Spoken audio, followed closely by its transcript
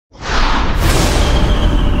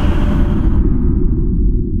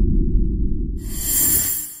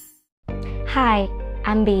Hi,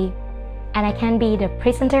 I'm B, and I can be the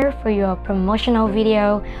presenter for your promotional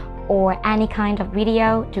video or any kind of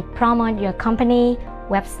video to promote your company,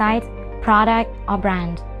 website, product, or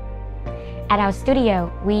brand. At our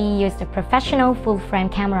studio, we use a professional full-frame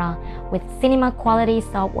camera with cinema quality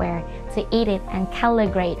software to edit and color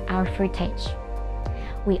grade our footage.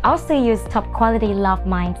 We also use top-quality lav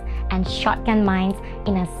mics and shotgun mics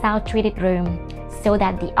in a sound-treated room so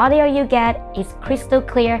that the audio you get is crystal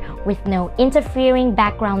clear with no interfering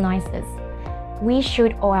background noises. We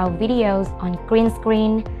shoot all our videos on green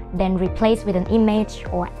screen, then replace with an image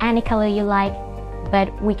or any color you like, but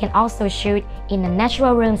we can also shoot in a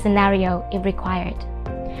natural room scenario if required.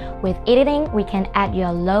 With editing, we can add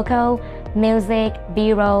your logo, music,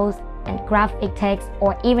 B-rolls, and graphic text,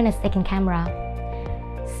 or even a second camera.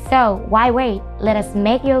 So why wait? Let us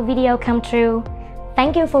make your video come true.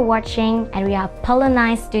 Thank you for watching, and we are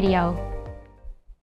Polar9 Studio.